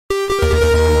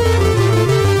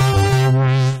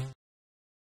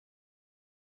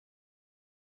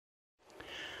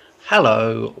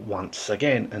Hello once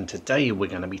again, and today we're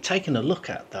going to be taking a look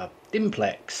at the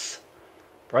Dimplex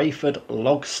Brayford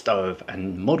log stove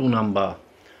and model number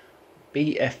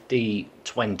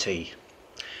BFD20.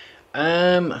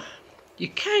 You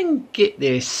can get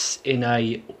this in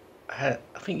I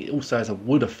think it also has a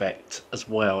wood effect as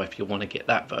well if you want to get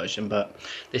that version, but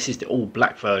this is the all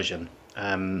black version.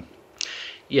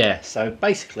 Yeah, so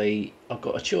basically I've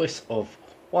got a choice of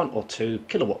 1 or 2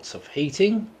 kilowatts of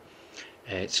heating.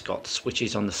 It's got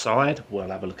switches on the side, we'll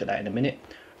have a look at that in a minute.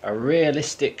 A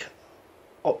realistic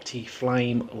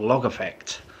opti-flame log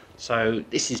effect. So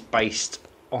this is based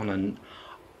on a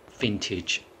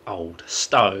vintage old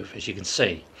stove, as you can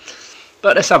see.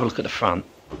 But let's have a look at the front.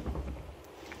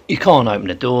 You can't open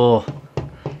the door.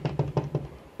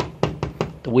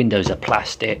 The windows are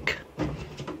plastic.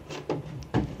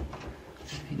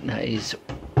 That's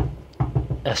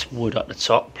wood at the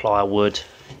top, plywood.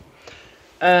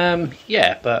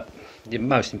 Yeah, but the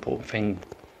most important thing,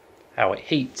 how it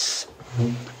heats.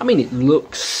 I mean, it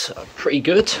looks pretty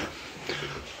good.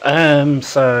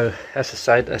 So as I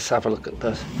said, let's have a look at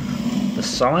the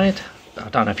side. I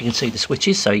don't know if you can see the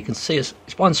switches, so you can see it's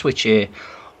one switch here,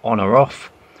 on or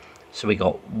off. So we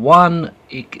got one.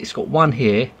 It's got one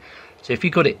here. So if you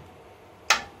got it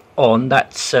on,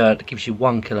 that gives you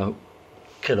 1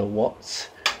 kilowatts.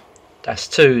 That's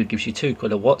 2, gives you 2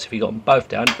 kilowatts if you got them both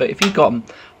down. But if you got them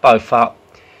both up,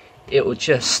 it will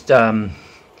just you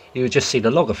would just see the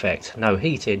log effect, no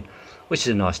heating, which is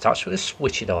a nice touch. But let's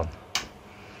switch it on.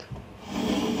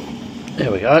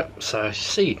 There we go. So you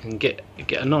see, you can get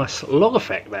a nice log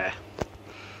effect there.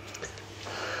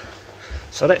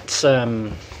 So let's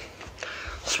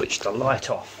switch the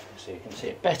light off so you can see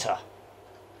it better.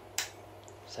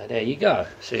 So there you go.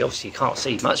 So obviously you can't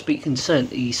see much, but you can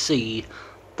certainly see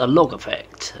the log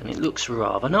effect, and it looks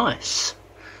rather nice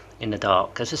in the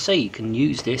dark. As I say, you can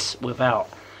use this without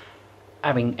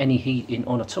having any heating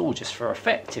on at all, just for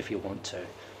effect if you want to.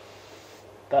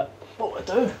 But what I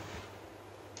do,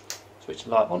 switch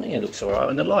the light on. Here, it looks alright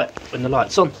when the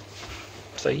light's on.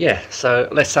 So yeah, so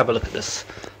let's have a look at this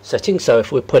setting. So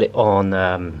if we put it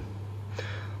on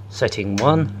setting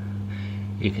 1,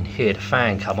 you can hear the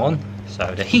fan come on.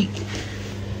 So the heat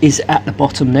is at the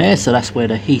bottom there, so that's where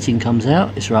the heating comes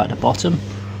out. It's right at the bottom,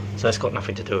 so it's got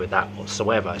nothing to do with that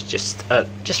whatsoever. It's just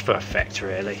for effect,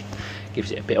 really.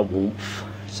 Gives it a bit of warmth.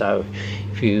 So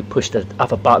if you push the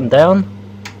other button down,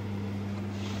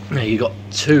 now you got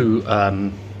 2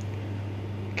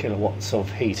 kilowatts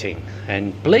of heating,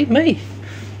 and believe me,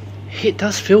 it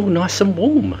does feel nice and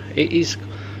warm. It is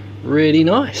really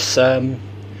nice.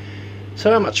 So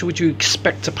how much would you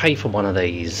expect to pay for one of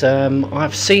these?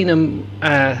 I've seen them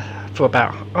for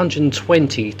about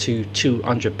 120 to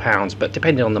 200 pounds, but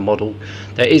depending on the model.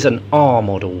 There is an R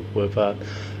model with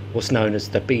what's known as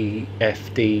the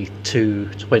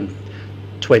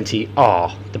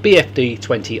BFD20R. The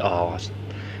BFD20R.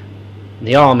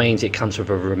 The R means it comes with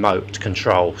a remote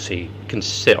control, so you can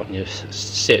sit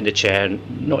in the chair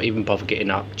and not even bother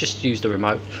getting up. Just use the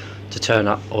remote to turn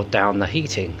up or down the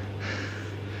heating.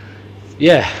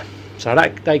 Yeah, so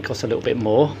they cost a little bit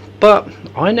more, but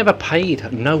I never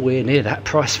paid nowhere near that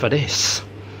price for this.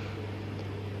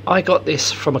 I got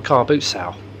this from a car boot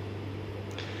sale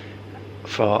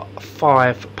for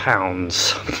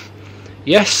 £5.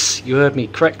 Yes, you heard me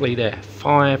correctly there,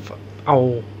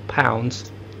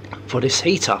 £5 for this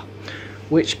heater,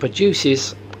 which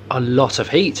produces a lot of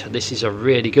heat. This is a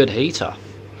really good heater.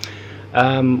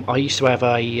 I used to have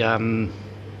a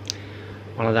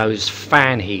one of those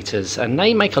fan heaters, and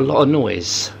they make a lot of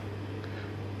noise.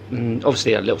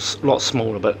 Obviously a lot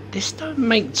smaller, but this don't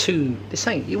make too. This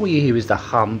ain't, all you hear is the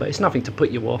hum, but it's nothing to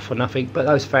put you off or nothing. But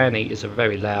those fan heaters are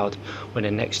very loud when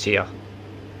they're next to you.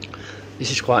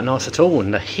 This is quite nice at all,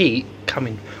 and the heat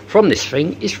coming from this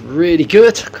thing is really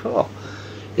good. Oh,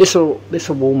 this will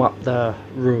warm up the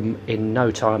room in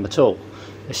no time at all.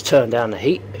 Let's turn down the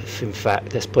heat. In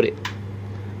fact, let's put it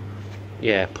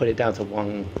down to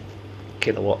 1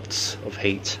 kilowatts of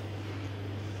heat.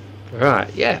 Right,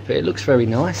 yeah, but it looks very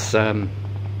nice.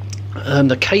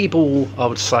 The cable, I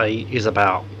would say, is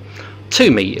about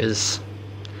 2 meters.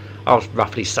 I'll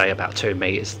roughly say about 2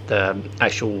 meters. The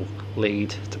actual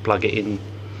lead to plug it in,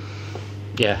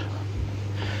 yeah.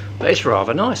 But it's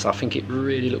rather nice. I think it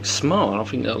really looks smart. I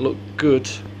think that'll look good.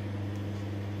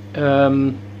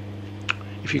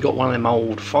 If you've got one of them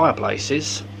old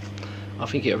fireplaces, I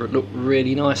think it would look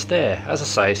really nice there. As I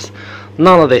say,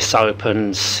 none of this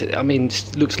opens. I mean,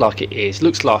 it looks like it is.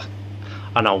 Looks like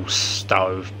an old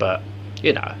stove, but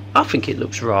you know, I think it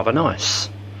looks rather nice.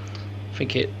 I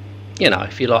think it, you know,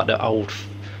 if you like the old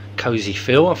cozy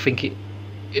feel, I think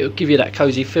it'll give you that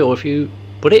cosy feel if you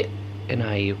put it in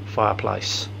a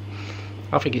fireplace.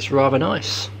 I think it's rather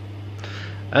nice.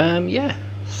 Yeah,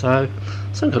 so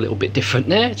something a little bit different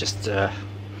there. Just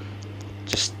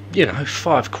you know,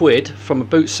 £5 from a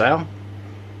boot sale.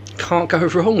 Can't go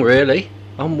wrong, really.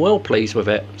 I'm well pleased with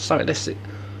it. Something that's,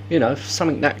 you know,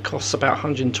 something that costs about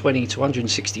 120 to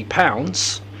 160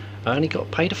 pounds. I only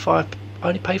paid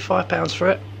 £5 for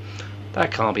it.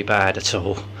 That can't be bad at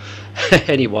all.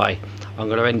 Anyway, I'm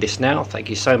going to end this now. Thank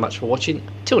you so much for watching.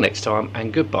 Till next time,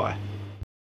 and goodbye.